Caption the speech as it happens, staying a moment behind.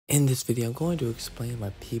In this video, I'm going to explain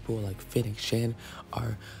why people like Finn and Shan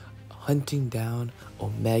are hunting down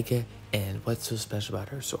Omega and what's so special about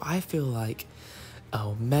her. So I feel like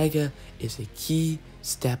Omega is a key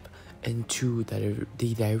step into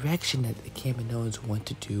the direction that the kaminoans want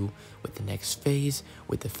to do with the next phase,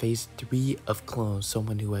 with the phase 3 of clones,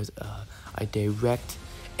 someone who has a direct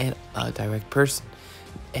person.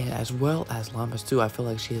 And as well as Llamas too, I feel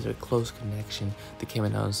like she has a close connection, the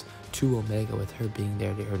kaminoans, to Omega, with her being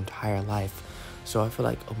there her entire life. So I feel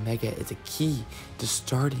like Omega is a key to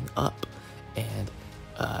starting up and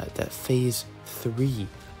that phase 3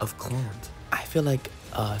 of clones. I feel like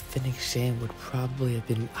Finn and Shan would probably have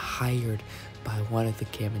been hired by one of the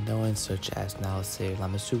kaminoans, such as now let's say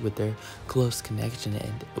Llamas with their close connection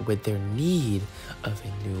and with their need of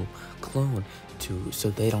a new clone so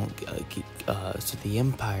they don't so the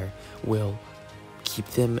Empire will keep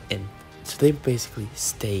them in, so they basically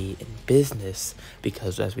stay in business,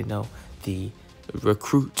 because as we know the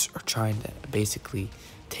recruits are trying to basically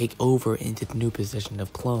take over into the new position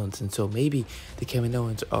of clones. And so maybe the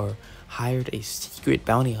kaminoans are hired a secret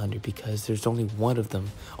bounty hunter because there's only one of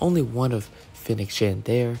them, only one of Finn and Shan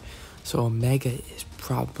there. So Omega is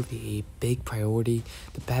probably a big priority.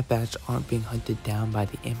 The Bad Batch aren't being hunted down by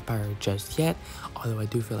the Empire just yet, although I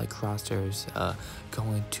do feel like Crosshair is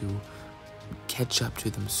going to catch up to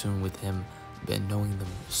them soon, with him and knowing them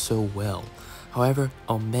so well. However,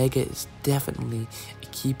 Omega is definitely a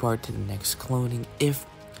key part to the next cloning if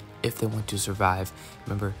they want to survive.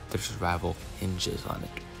 Remember, their survival hinges on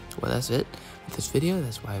it. Well, that's it with this video.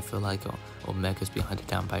 That's why I feel like Omega's being hunted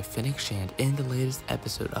down by Finn and Shan in the latest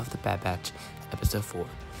episode of The Bad Batch, episode 4.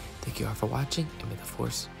 Thank you all for watching, and may the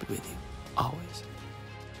Force be with you always.